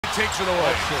takes it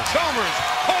away. Chalmers.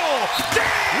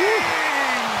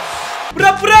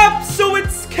 What up? So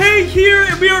it's Kay here,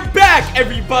 and we are back,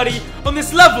 everybody, on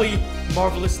this lovely,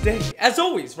 marvelous day, as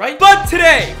always, right? But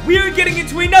today, we are getting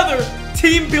into another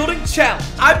team building challenge.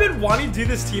 I've been wanting to do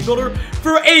this team builder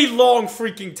for a long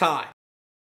freaking time.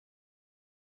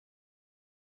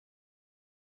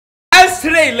 As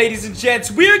today, ladies and gents,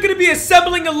 we are going to be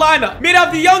assembling a lineup made out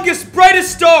of the youngest,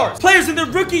 brightest stars. Players in their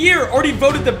rookie year already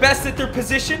voted the best at their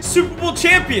position, Super Bowl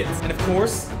champions, and of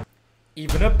course,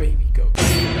 even a baby goat.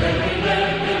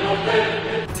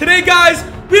 Today, guys,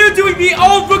 we are doing the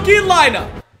all-rookie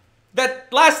lineup.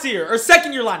 That last year, or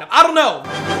second year lineup, I don't know.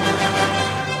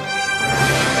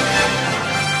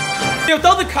 You know, with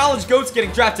all the college goats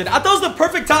getting drafted, I thought it was the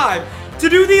perfect time to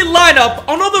do the lineup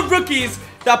on all the rookies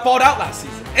that balled out last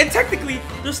season. And technically,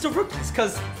 they're still rookies,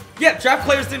 because, yeah, draft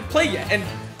players didn't play yet, and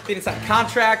they didn't sign a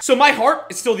contract. So my heart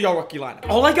is still the all-rookie lineup.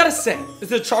 All I gotta say is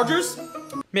the Chargers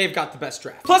may have got the best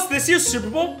draft. Plus, this year's Super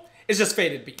Bowl is just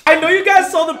faded beat. I know you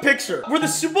guys saw the picture. We're the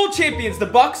Super Bowl champions. The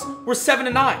Bucks were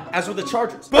 7-9, as were the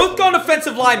Chargers. Both gone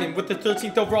offensive linemen with the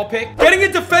 13th overall pick. Getting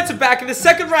a defensive back in the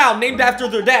second round named after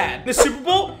their dad. The Super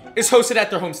Bowl is hosted at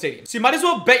their home stadium. So you might as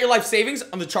well bet your life savings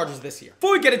on the Chargers this year.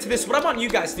 Before we get into this, what I want you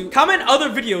guys to do, comment other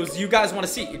videos you guys want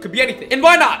to see. It could be anything. And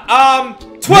why not?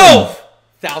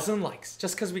 12,000 likes,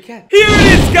 just because we can. Here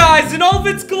it is, guys, in all of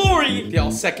its glory. The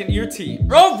all second year team.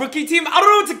 Or all rookie team, I don't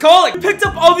know what to call it. We picked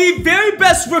up all the very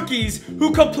best rookies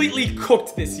who completely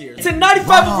cooked this year. It's a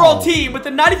 95 overall team with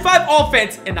a 95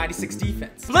 offense and 96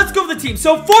 defense. So let's go with the team.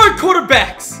 So 4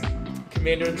 quarterbacks.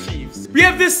 Commander-in-Chiefs. We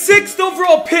have this 6th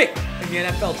overall pick in the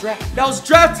NFL draft. That was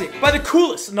drafted by the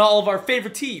coolest and all of our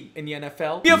favorite team in the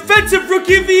NFL. The offensive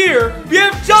rookie of the year, we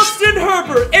have Justin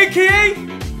Herbert, aka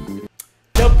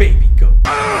the baby goat.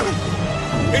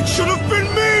 It should have been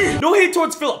me! No hate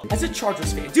towards Philip. As a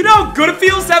Chargers fan, do you know how good it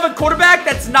feels to have a quarterback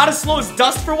that's not as slow as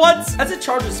dust for once? As a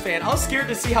Chargers fan, I was scared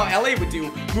to see how LA would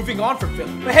do moving on from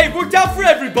Philip. But hey, it worked out for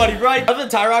everybody, right? Other than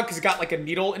Tyrod, because he got like a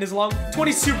needle in his lung.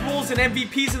 20 Super Bowls and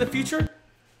MVPs in the future.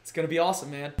 It's gonna be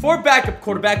awesome, man. For backup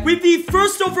quarterback, with the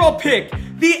 1st overall pick,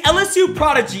 the LSU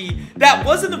prodigy that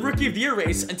was in the Rookie of the Year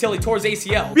race until he tore his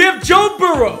ACL. We have Joe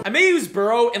Burrow. I may use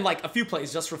Burrow in like a few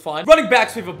plays just for fun. Running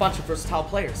backs, we have a bunch of versatile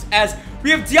players, as we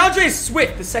have DeAndre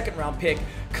Swift, the 2nd round pick,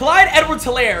 Clyde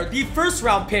Edwards-Helaire, the 1st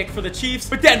round pick for the Chiefs,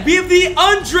 but then we have the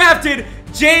undrafted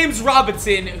James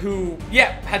Robinson, who,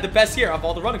 yeah, had the best year of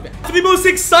all the running backs. For the most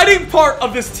exciting part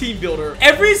of this team builder,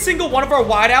 every single one of our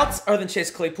wideouts, other than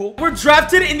Chase Claypool, were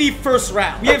drafted in the 1st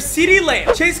round. We have CeeDee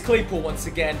Lamb, Chase Claypool once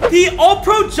again, the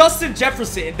All-Pro Justin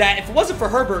Jefferson, that if it wasn't for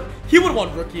Herbert, he would have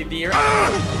won Rookie of the Year.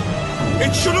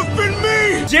 It should have been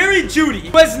me! Jerry Jeudy,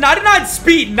 who has 99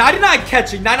 speed, 99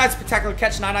 catching, 99 spectacular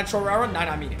catch, 99 short route run,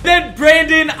 99 medium. Then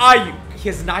Brandon Ayuk, he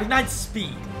has 99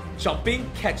 speed, jumping,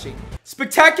 catching,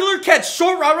 spectacular catch,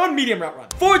 short route run, medium route run.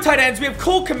 4 tight ends, we have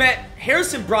Cole Kmet,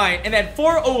 Harrison Bryant, and then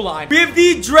 4 O-line. We have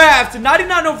the draft,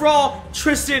 99 overall,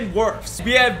 Tristan Wirfs.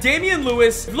 We have Damian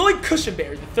Lewis, Lloyd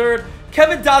Cushenberry, the 3rd,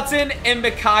 Kevin Dotson, and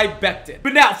Mekhi Becton.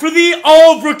 But now, for the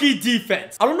all-rookie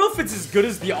defense. I don't know if it's as good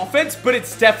as the offense, but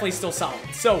it's definitely still solid.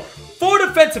 So, 4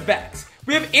 defensive backs.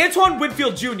 We have Antoine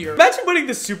Winfield Jr. Imagine winning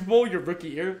the Super Bowl your rookie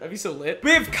year. That'd be so lit.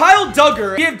 We have Kyle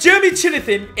Duggar. We have Jeremy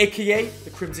Chinathan, aka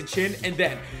the Crimson Chin. And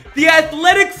then the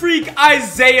athletic freak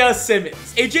Isaiah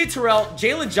Simmons. AJ Terrell,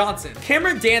 Jalen Johnson,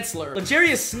 Cameron Dantzler,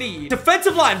 L'Jarius Sneed.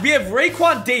 Defensive line, we have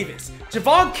Raekwon Davis,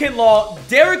 Javon Kinlaw,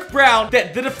 Derek Brown.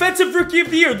 Then the defensive rookie of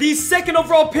the year, the 2nd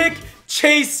overall pick,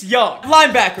 Chase Young.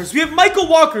 Linebackers, we have Michael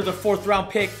Walker, the 4th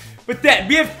round pick. But then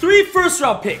we have 3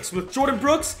 first-round picks with Jordan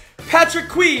Brooks, Patrick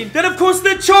Queen, then of course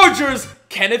the Chargers,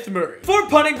 Kenneth Murray. For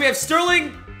punting, we have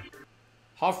Sterling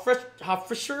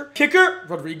Hoffrischer, kicker,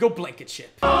 Rodrigo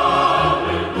Blankenship.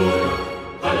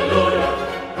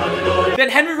 Then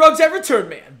Henry Ruggs at return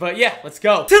man. But yeah, let's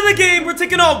go. To the game, we're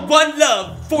taking on One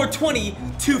Love 420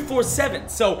 247.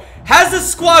 So, has the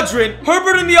squadron,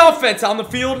 Herbert in the offense on the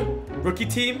field, rookie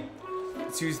team.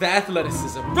 Let's use the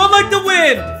athleticism. Run like the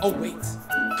wind. Oh, wait.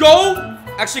 Go.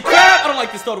 Actually, crap. I don't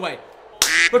like this. Throw it away.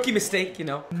 Rookie mistake, you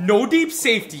know. No deep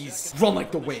safeties. Run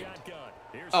like the wind.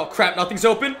 Oh, crap. Nothing's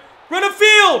open. Run a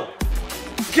field.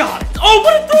 Got it. Oh,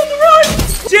 what a throw in the run.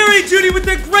 Jerry Jeudy with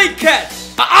a great catch.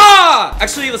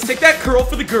 Actually, let's take that curl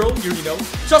for the girl. You already know.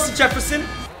 Justin Jefferson.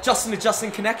 Justin to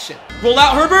Justin connection. Roll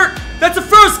out, Herbert. That's a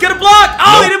first. Get a block.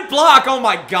 Oh, he didn't block. Oh,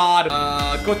 my God.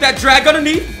 Go with that drag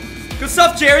underneath. Good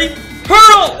stuff, Jerry.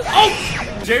 Hurl.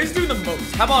 Oh, Jerry's doing the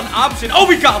most. How about an option? Oh,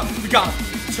 we got him. We got him.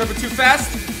 Is Herbert too fast?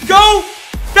 Go.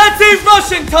 That's a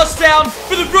rushing touchdown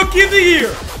for the Rookie of the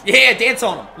Year. Yeah, dance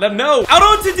on him. Let him know. Out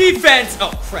onto defense.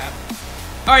 Oh, crap.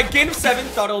 All right, game of 7.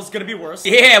 Thought it was gonna be worse.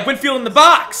 Yeah, Winfield in the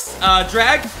box.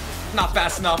 Drag. Not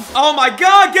fast enough. Oh my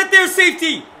God, get there,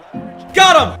 safety.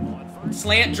 Got him.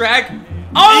 Slant, drag.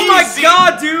 Oh my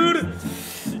God, dude.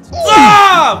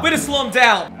 Ah! Way to slow him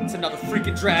down. It's another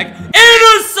freaking drag.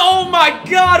 Oh my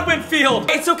God, Winfield.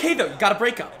 It's okay though, you gotta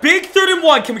break up. Big 3rd and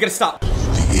 1, can we get a stop? The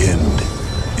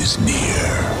end is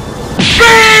near.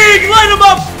 Big! Light him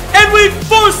up! And we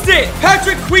forced it!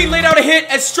 Patrick Queen laid out a hit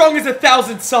as strong as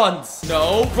 1,000 suns.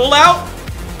 No, roll out.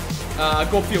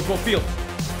 Go field, go field.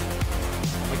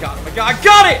 Oh my God,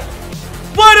 got it!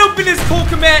 Wide open is Cole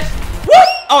Komet. Whoop!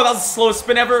 Oh, that was the slowest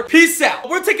spin ever. Peace out.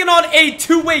 We're taking on a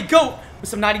 2-way GOAT with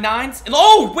some 99s. And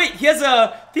oh, wait, he has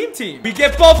a theme team. We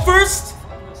get ball first.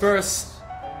 Versus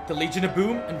the Legion of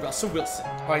Boom and Russell Wilson.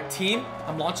 All right, team,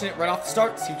 I'm launching it right off the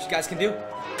start. See what you guys can do.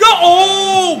 Go!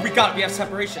 Oh, we got it. We have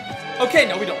separation. Okay,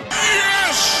 no, we don't.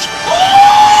 Yes!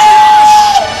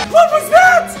 Oh! What was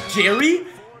that? Jerry,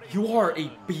 you are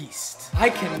a beast. I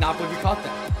cannot believe you caught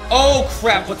that. Oh,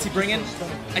 crap. What's he bringing?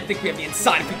 I think we have the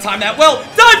inside if we time that well.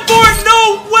 Dive for it!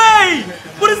 No way!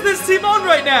 What is this team on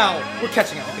right now? We're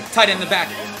catching up. Okay, tight end in the back.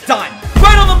 Dime.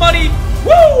 Right on the money.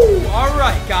 Woo! All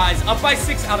right, guys. Up by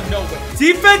 6 out of nowhere.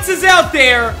 Defense is out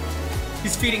there.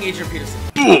 He's feeding Adrian Peterson.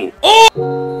 Oh!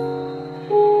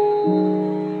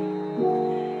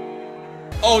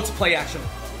 Oh, it's a play action.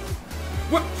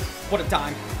 What a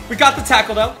dime. We got the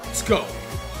tackle, though. Let's go.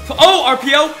 Oh,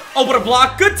 RPO. Oh, what a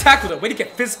block. Good tackle, though. Way to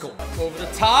get physical. Over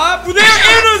the top.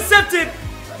 They're intercepted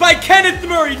by Kenneth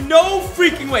Murray. No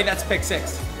freaking way. That's pick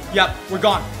 6. Yep, we're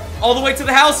gone. All the way to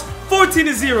the house.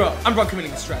 14-0. I'm run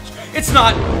committing the stretch. It's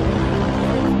not.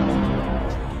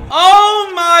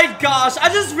 Oh, my gosh. I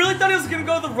just really thought he was going to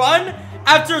go the run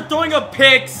after throwing a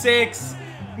pick 6.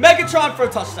 Megatron for a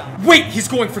touchdown. Wait, he's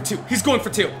going for 2. He's going for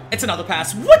 2. It's another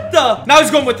pass. What the? Now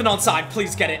he's going with an onside.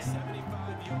 Please get it.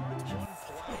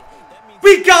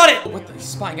 We got it! What the? He's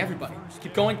spying everybody. Just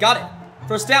keep going. Got it.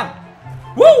 First down.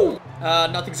 Woo!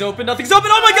 Nothing's open. Nothing's open.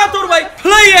 Oh my God, throw it away.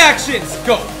 Play actions.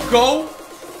 Go. Go.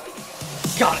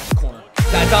 Got it. Corner.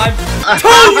 That time.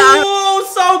 Oh,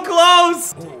 so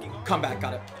close. Ooh, comeback.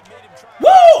 Got it. Woo!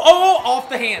 Oh, off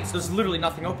the hands. There's literally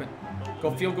nothing open.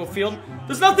 Go field. Go field.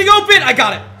 There's nothing open. I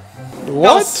got it. What?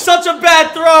 That was such a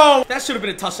bad throw. That should have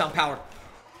been a touchdown powered.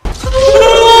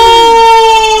 Oh,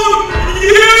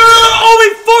 yeah! Oh, we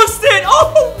forced it!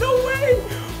 Oh, no way!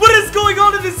 What is going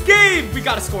on in this game? We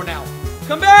gotta score now.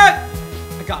 Come back!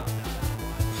 I got it.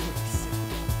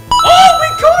 Oh, we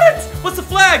caught it! What's the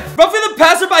flag? Roughing the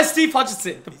passer by Steve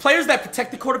Hutchinson. The players that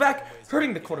protect the quarterback,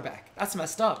 hurting the quarterback. That's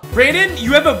messed up. Brandon,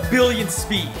 you have 1 billion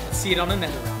speed. Let's see it on an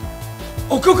end around.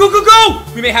 Oh, go, go, go, go!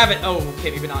 We may have it. Oh, okay,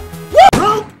 maybe not.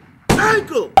 Woo!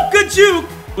 Ankle! Good juke!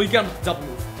 Well, you got him with the double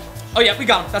move. Oh, yeah, we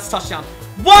got him. That's a touchdown.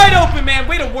 Wide open, man.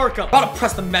 Way to work him. About to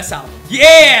press the mess out of him.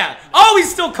 Yeah! Oh, he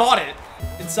still caught it.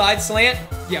 Inside slant.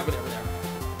 Yeah, we're there, we're there.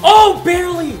 Oh,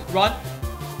 barely. Run.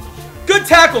 Good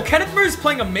tackle. Kenneth Murray's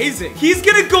playing amazing. He's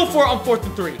going to go for it on 4th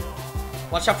and 3.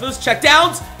 Watch out for those check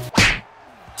downs.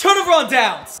 Turnover on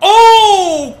downs.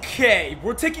 Okay.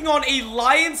 We're taking on a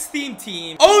Lions theme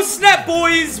team. Oh, snap,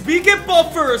 boys. We get ball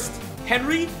first.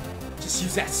 Henry, just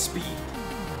use that speed.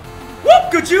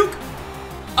 Whoop, good juke.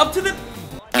 Up to the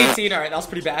 18. All right, that was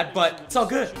pretty bad, but it's all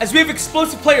good. As we have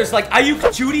explosive players like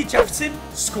Ayuk, Judy, Jefferson,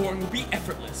 scoring will be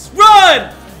effortless.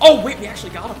 Run! Oh, wait, we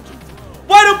actually got him.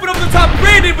 Wide open up the top.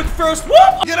 Brandon with the first.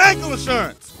 Whoop! Get ankle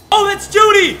insurance. Oh, that's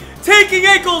Judy taking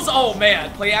ankles. Oh, man.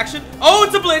 Play action. Oh,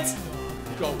 it's a blitz.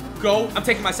 Go, go. I'm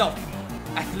taking myself.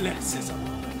 Athleticism.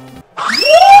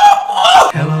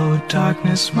 Oh! Hello,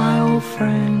 darkness, my old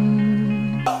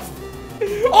friend.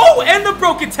 Oh, and the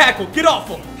broken tackle. Get off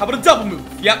him. How about a double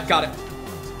move? Yep, got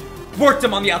it. Worked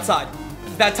him on the outside.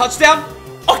 Is that a touchdown?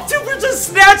 Oh, dude, we're just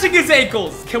snatching his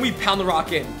ankles. Can we pound the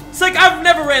rock in? It's like I've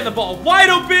never ran the ball. Wide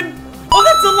open. Oh,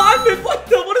 that's a lineman.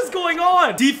 What is going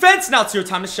on? Defense, now it's your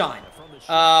time to shine.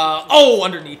 Oh,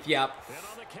 underneath, yep.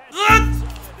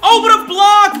 Oh, what a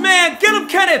block, man. Get him,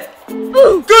 Kenneth.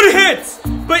 Good hits.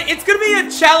 But it's going to be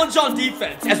a challenge on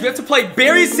defense as we have to play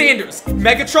Barry Sanders,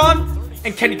 Megatron,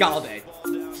 and Kenny Galladay.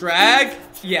 Drag.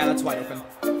 Yeah, that's wide open.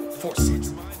 Force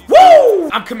it. Woo!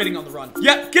 I'm committing on the run.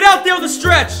 Yep, get out there on the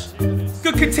stretch.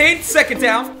 Good contain. Second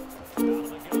down.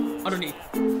 Underneath.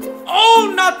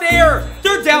 Oh, not there.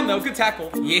 Third down, though. Good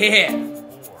tackle. Yeah.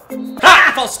 Ha!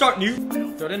 If I'll start new.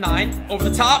 3rd and 9. Over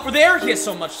the top. We're there. He has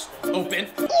so much open.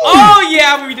 Oh,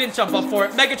 yeah. We didn't jump up for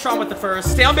it. Megatron with the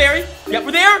first. Stay on Barry. Yep,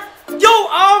 we're there. Yo,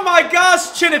 oh my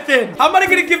gosh, Chinathan. How am I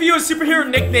going to give you a superhero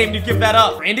nickname to give that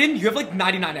up? Brandon, you have like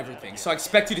 99 everything, so I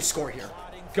expect you to score here.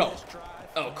 Go.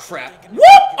 Oh, crap. Whoop!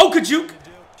 Oh, Kajuk.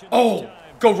 Oh,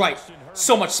 go right.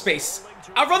 So much space.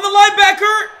 I run the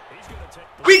linebacker.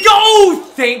 We go.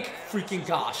 Oh, thank freaking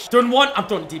gosh. 3rd and 1. I'm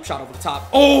throwing a deep shot over the top.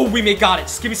 Oh, we may got it.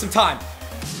 Just give me some time.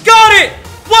 Got it.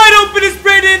 Wide open is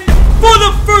Brandon for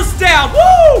the 1st down.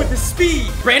 Woo! With the speed.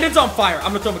 Brandon's on fire.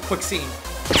 I'm gonna throw him a quick seam.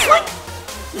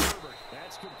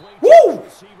 Woo!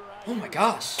 Oh my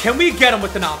gosh. Can we get him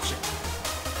with an option?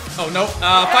 Oh no.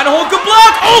 Find a hole. Good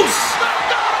block. Oh!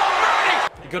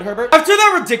 You good, Herbert? After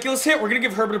that ridiculous hit, we're gonna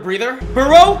give Herbert a breather.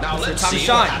 Burrow. Now let's time to see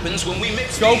shine. what happens when we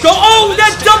mix Go, these go. two Oh,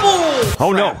 that elements double.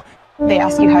 Oh no. They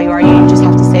ask you how you are, you just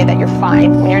have to say that you're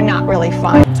fine when you're not really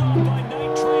fine.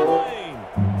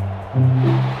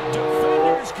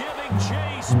 Defenders giving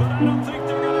chase, but I don't think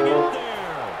they're going to get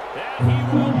there. And he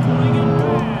will bring it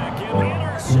back. An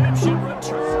interception return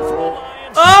for the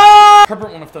Lions. Oh! Herbert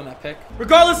wouldn't have thrown that pick.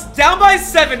 Regardless, down by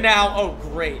 7 now. Oh,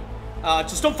 great.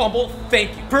 Just don't fumble.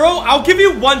 Thank you. Burrow, I'll give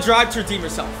you 1 drive to redeem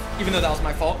yourself. Even though that was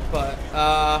my fault. But,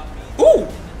 ooh!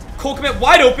 Cole commit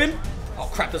wide open. Oh,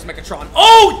 crap, there's Megatron.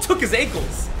 Oh, he took his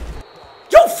ankles.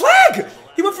 Yo, flag!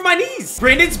 He went for my knees.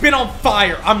 Brandon's been on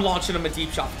fire. I'm launching him a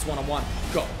deep shot. It's 1-on-1.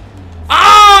 Go.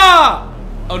 Ah!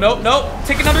 Oh, no, no.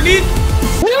 Take another knee.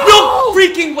 No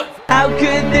freaking what? How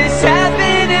could this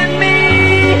happen to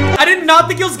me? I did not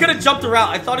think he was gonna jump the route.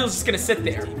 I thought he was just gonna sit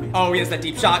there. Oh, he has that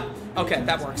deep shot. Okay,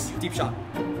 that works. Deep shot.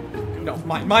 No,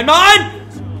 mine.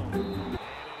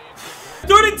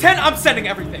 3rd and 10, I'm sending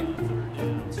everything.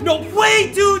 No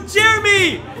way, dude,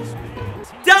 Jeremy!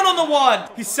 Down on the 1.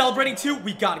 He's celebrating 2.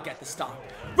 We gotta get the stop.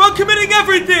 Run committing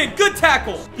everything. Good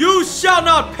tackle. You shall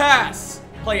not pass.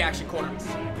 Play action corner.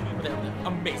 Over there.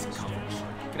 Amazing coverage.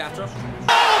 Get after him.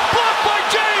 Oh, blocked by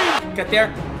James! Get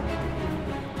there.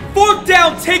 4th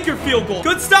down, take your field goal.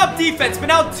 Good stop defense, but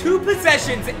now 2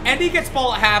 possessions, and he gets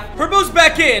ball at half. Herbo's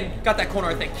back in. Got that corner,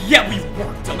 I think. Yeah, we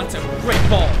worked him. That's a great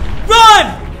ball.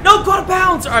 Run! No, go out of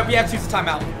bounds. All right, we have to use the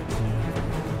timeout.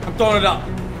 I'm throwing it up.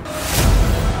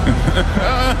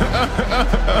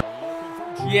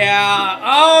 Yeah.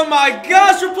 Oh my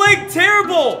gosh, we're playing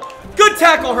terrible. Good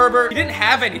tackle, Herbert. He didn't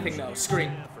have anything though.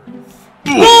 Screen.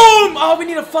 Boom! Oh, we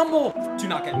need a fumble. Do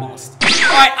not get lost. All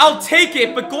right, I'll take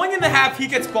it. But going in the half, he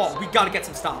gets ball. We gotta get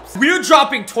some stops. We are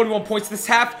dropping 21 points this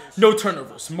half. No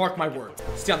turnovers. Mark my words.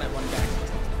 Stay on that running back.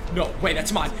 No, wait,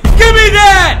 that's mine. Give me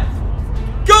that!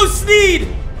 Go Sneed!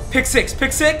 Pick 6.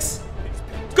 Pick 6.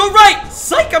 Go right!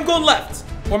 Psych, I'm going left.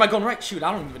 Or am I going right? Shoot,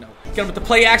 I don't even know. Get him with the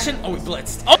play action. Oh, he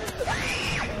blitzed. Oh!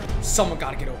 Someone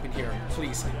gotta get open here,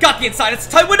 please. Got the inside. It's a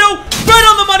tight window. Right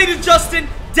on the money to Justin.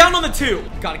 Down on the 2.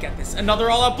 Gotta get this. Another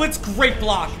all-out blitz. Great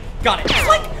block. Got it.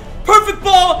 Like, perfect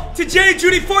ball to Jerry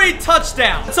Judy for a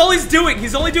touchdown. That's all he's doing.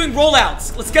 He's only doing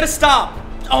rollouts. Let's get a stop.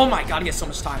 Oh my god, he has so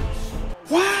much time.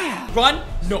 Wow. Run?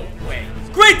 No way.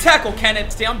 Great tackle,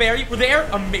 Kenneth. Stay on Barry. We're there.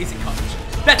 Amazing coverage.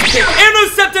 That's a pick.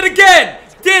 Intercepted again.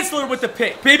 Dancler with the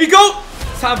pick. Baby goat.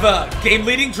 Let's have a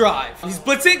game-leading drive. He's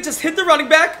blitzing. Just hit the running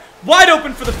back. Wide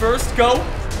open for the 1st. Go.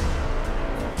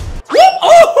 Whoop!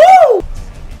 Oh!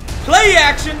 Play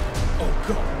action. Oh,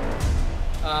 go.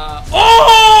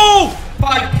 Oh! If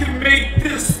I can make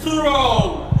this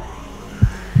throw.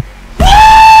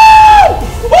 Woo!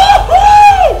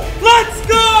 Woohoo! Let's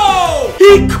go!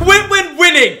 He quit when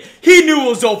winning. He knew it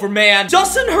was over, man.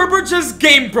 Justin Herbert just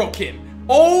game broke him.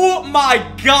 Oh my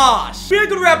gosh. We're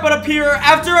gonna wrap it up here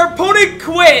after our opponent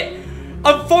quit.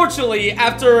 Unfortunately,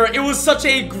 after it was such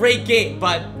a great game.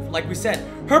 But like we said,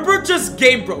 Herbert just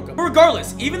game broke him. But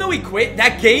regardless, even though he quit,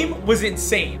 that game was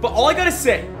insane. But all I gotta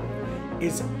say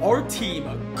is our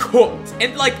team cooked.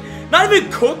 And like, not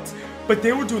even cooked, but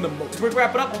they were doing the most. We're gonna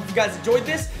wrap it up. Hope you guys enjoyed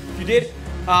this. If you did,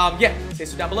 yeah, say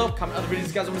so down below. Comment other videos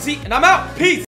you guys want to see. And I'm out. Peace.